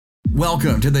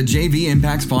Welcome to the JV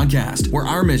Impacts Podcast, where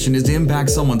our mission is to impact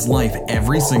someone's life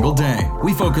every single day.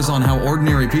 We focus on how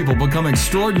ordinary people become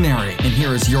extraordinary. And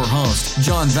here is your host,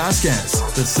 John Vasquez,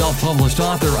 the self-published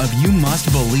author of You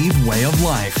Must Believe Way of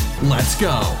Life. Let's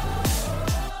go.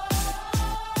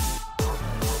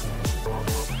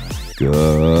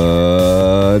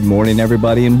 Good morning,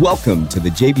 everybody, and welcome to the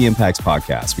JV Impacts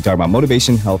Podcast. We talk about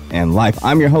motivation, health, and life.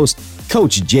 I'm your host,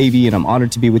 Coach JV, and I'm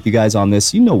honored to be with you guys on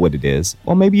this. You know what it is.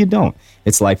 Well, maybe you don't.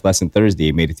 It's Life Lesson Thursday.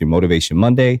 You made it through Motivation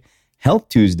Monday, Health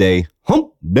Tuesday,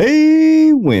 Hump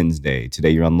Day Wednesday.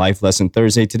 Today, you're on Life Lesson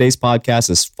Thursday. Today's podcast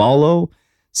is Follow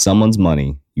Someone's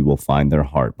Money. You will find their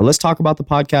heart. But let's talk about the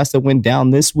podcast that went down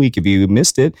this week. If you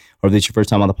missed it, or if it's your first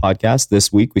time on the podcast,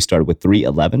 this week we started with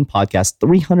 311, podcast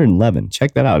 311.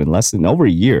 Check that out in less than over a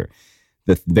year.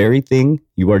 The very thing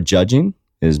you are judging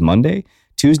is Monday.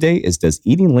 Tuesday is, does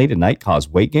eating late at night cause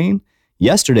weight gain?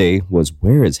 Yesterday was,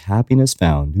 where is happiness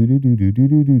found?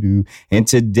 And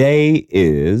today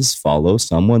is follow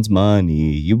someone's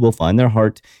money. You will find their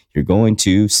heart. You're going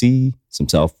to see some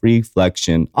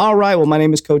self-reflection. All right. Well, my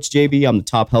name is Coach JV. I'm the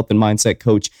top health and mindset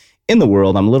coach in the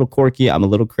world. I'm a little quirky. I'm a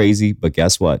little crazy, but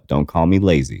guess what? Don't call me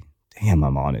lazy. Damn,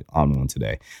 I'm on one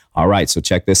today. All right. So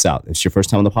check this out. If it's your first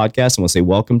time on the podcast, I want to say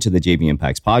welcome to the JV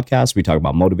Impacts Podcast. We talk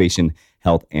about motivation,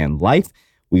 health, and life.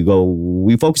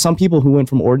 We focus on people who went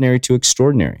from ordinary to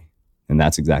extraordinary. And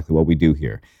that's exactly what we do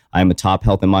here. I am a top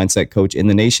health and mindset coach in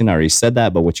the nation. I already said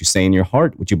that, but what you say in your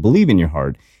heart, what you believe in your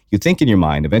heart, you think in your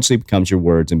mind, eventually becomes your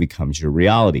words and becomes your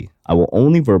reality. I will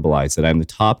only verbalize that I'm the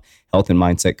top health and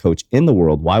mindset coach in the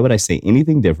world. Why would I say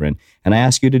anything different? And I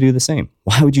ask you to do the same.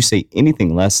 Why would you say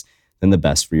anything less than the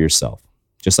best for yourself?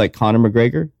 Just like Conor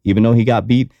McGregor, even though he got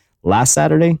beat last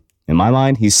Saturday, in my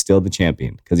mind, he's still the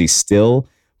champion because he still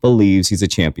believes he's a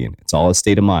champion. It's all a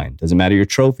state of mind. Doesn't matter your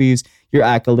trophies, your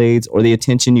accolades, or the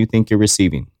attention you think you're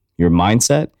receiving. Your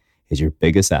mindset is your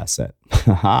biggest asset.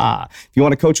 If you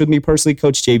want to coach with me personally,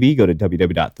 Coach JV, go to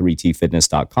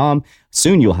www.3tfitness.com.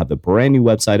 Soon you'll have the brand new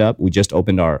website up. We just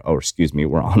opened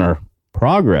we're on our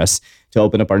progress to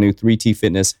open up our new 3T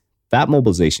Fitness Fat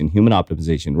Mobilization, Human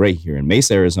Optimization right here in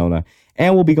Mesa, Arizona.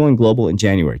 And we'll be going global in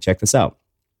January. Check this out.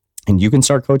 And you can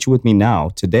start coaching with me now,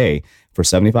 today, for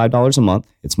 $75 a month.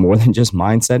 It's more than just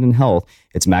mindset and health.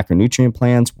 It's macronutrient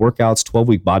plans, workouts,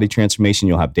 12-week body transformation.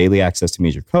 You'll have daily access to me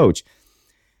as your coach.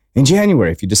 In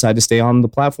January, if you decide to stay on the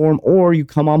platform or you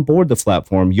come on board the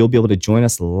platform, you'll be able to join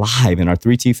us live in our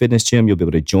 3T Fitness Gym. You'll be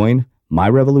able to join my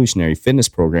revolutionary fitness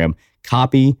program,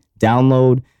 copy,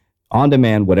 download, on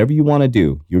demand, whatever you want to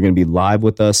do. You're going to be live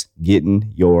with us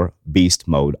getting your beast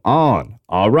mode on.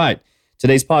 All right.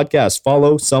 Today's podcast,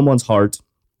 follow someone's heart.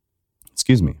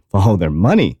 Follow their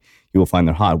money. You will find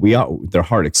their heart. We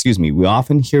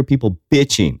often hear people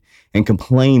bitching and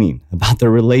complaining about their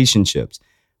relationships,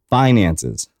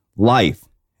 finances, life,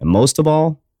 and most of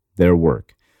all, their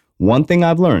work. One thing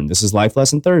I've learned, this is Life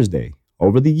Lesson Thursday,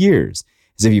 over the years,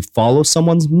 is if you follow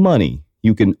someone's money,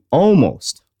 you can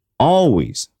almost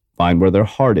always find where their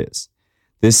heart is.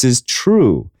 This is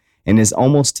true and is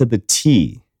almost to the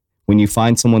T. When you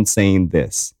find someone saying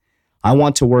this, I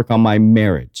want to work on my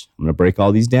marriage. I'm going to break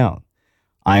all these down.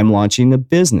 I am launching a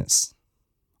business.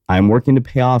 I am working to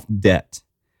pay off debt.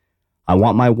 I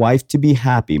want my wife to be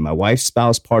happy, my wife's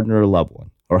spouse, partner, or loved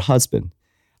one, or husband.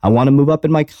 I want to move up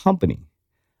in my company.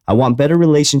 I want better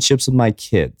relationships with my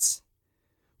kids.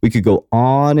 We could go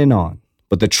on and on,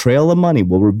 but the trail of money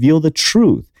will reveal the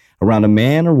truth around a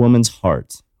man or woman's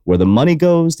heart. Where the money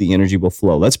goes, the energy will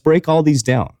flow. Let's break all these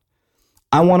down.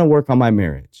 I want to work on my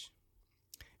marriage.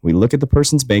 We look at the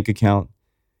person's bank account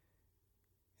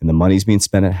and the money's being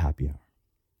spent at happy hour.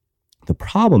 The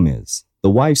problem is the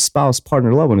wife's spouse,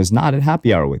 partner, loved one is not at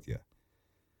happy hour with you.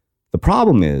 The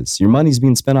problem is your money's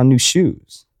being spent on new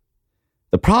shoes.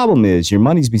 The problem is your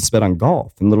money's being spent on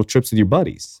golf and little trips with your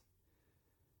buddies.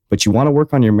 But you want to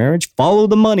work on your marriage? Follow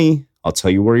the money. I'll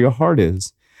tell you where your heart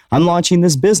is. I'm launching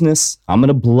this business. I'm going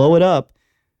to blow it up.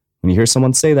 When you hear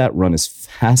someone say that, run as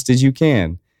fast as you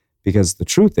can, because the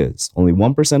truth is only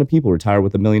 1% of people retire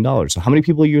with $1 million. So how many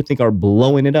people you think are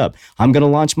blowing it up? I'm going to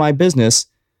launch my business.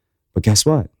 But guess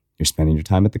what? You're spending your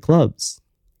time at the clubs.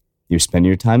 You're spending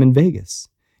your time in Vegas.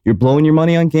 You're blowing your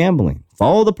money on gambling.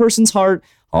 Follow the person's heart.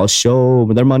 I'll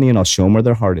show their money and I'll show them where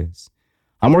their heart is.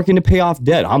 I'm working to pay off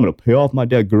debt. I'm going to pay off my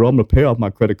debt, girl. I'm going to pay off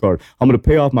my credit card. I'm going to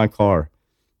pay off my car.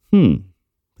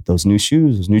 But those new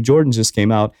shoes, those new Jordans just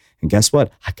came out. And guess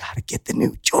what? I got to get the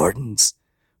new Jordans.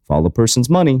 Follow the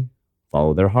person's money.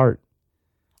 Follow their heart.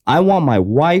 I want my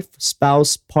wife,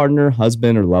 spouse, partner,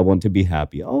 husband, or loved one to be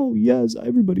happy. Oh, yes,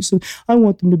 everybody says, I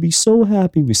want them to be so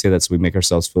happy. We say that so we make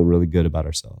ourselves feel really good about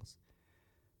ourselves.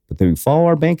 But then we follow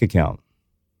our bank account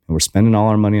and we're spending all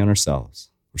our money on ourselves.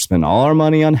 We're spending all our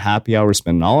money on happy hour. We're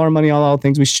spending all our money on all the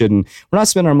things we shouldn't. We're not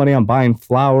spending our money on buying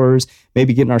flowers,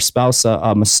 maybe getting our spouse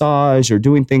a massage or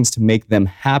doing things to make them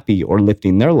happy or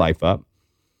lifting their life up.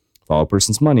 Follow a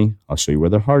person's money. I'll show you where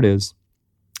their heart is.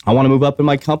 I want to move up in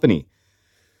my company.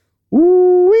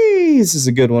 Ooh-wee, this is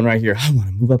a good one right here. I want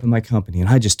to move up in my company and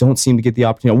I just don't seem to get the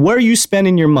opportunity. Where are you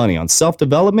spending your money? On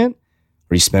self-development?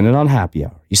 Or you spend it on happy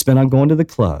hour? You spend on going to the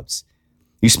clubs?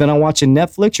 You spend on watching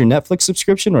Netflix, your Netflix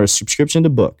subscription, or a subscription to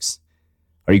books?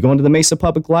 Are you going to the Mesa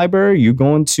Public Library? Are you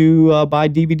going to buy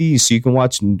DVDs so you can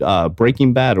watch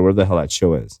Breaking Bad or whatever the hell that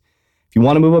show is? If you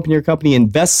want to move up in your company,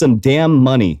 invest some damn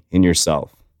money in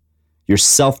yourself, your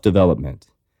self-development.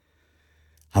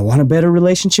 I want a better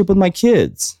relationship with my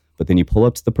kids. But then you pull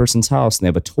up to the person's house and they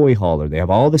have a toy hauler. They have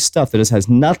all this stuff that just has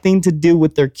nothing to do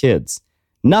with their kids.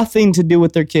 Nothing to do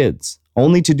with their kids.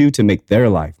 Only to do to make their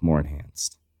life more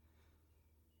enhanced.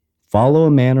 Follow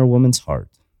a man or woman's heart.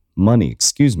 Money,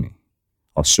 excuse me.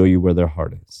 I'll show you where their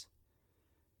heart is.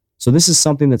 So this is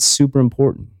something that's super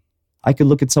important. I could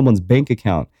look at someone's bank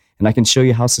account and I can show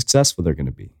you how successful they're going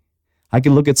to be. I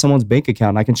can look at someone's bank account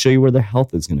and I can show you where their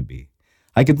health is going to be.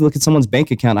 I could look at someone's bank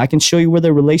account and I can show you where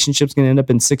their relationship's going to end up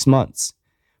in 6 months.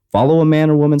 Follow a man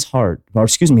or woman's heart, or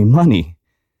money.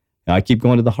 Now, I keep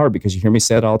going to the heart because you hear me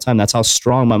say it all the time. That's how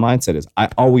strong my mindset is. I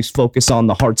always focus on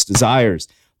the heart's desires.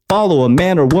 Follow a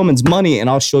man or woman's money and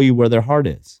I'll show you where their heart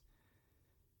is.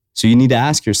 So you need to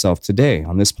ask yourself today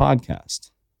on this podcast,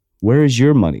 where is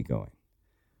your money going?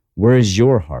 Where is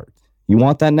your heart? You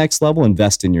want that next level?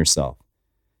 Invest in yourself.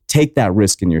 Take that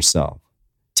risk in yourself.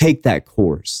 Take that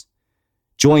course.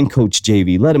 Join Coach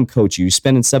JV. Let him coach you. You're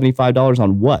spending $75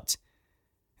 on what?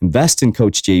 Invest in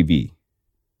Coach JV.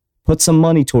 Put some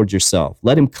money towards yourself.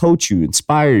 Let him coach you,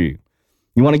 inspire you.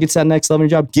 You want to get to that next level in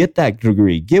your job? Get that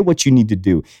degree. Get what you need to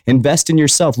do. Invest in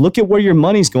yourself. Look at where your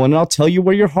money's going, and I'll tell you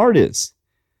where your heart is.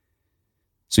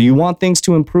 So you want things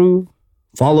to improve?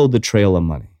 Follow the trail of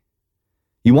money.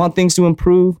 You want things to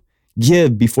improve?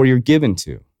 Give before you're given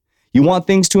to. You want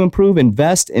things to improve?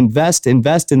 Invest in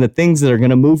the things that are going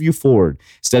to move you forward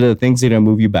instead of the things that are going to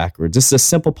move you backwards. This is a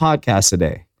simple podcast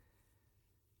today.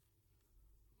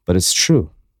 But it's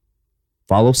true.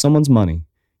 Follow someone's money.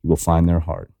 You will find their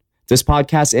heart. This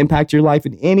podcast impact your life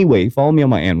in any way, follow me on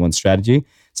my And One strategy.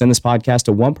 Send this podcast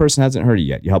to one person who hasn't heard it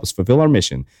yet. You help us fulfill our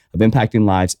mission of impacting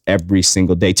lives every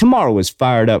single day. Tomorrow is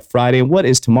Fired Up Friday. And what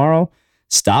is tomorrow?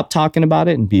 Stop talking about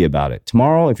it and be about it.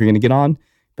 Tomorrow, if you're going to get on,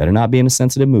 better not be in a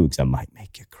sensitive mood because I might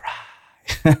make you cry.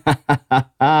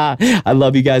 I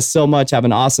love you guys so much. Have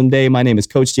an awesome day. My name is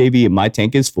Coach JV and my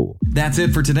tank is full. That's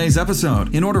it for today's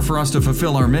episode. In order for us to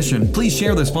fulfill our mission, please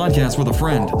share this podcast with a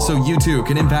friend so you too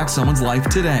can impact someone's life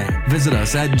today. Visit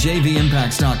us at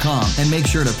jvimpacts.com and make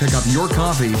sure to pick up your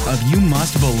copy of You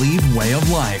Must Believe Way of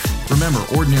Life. Remember,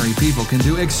 ordinary people can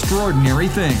do extraordinary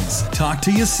things. Talk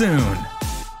to you soon.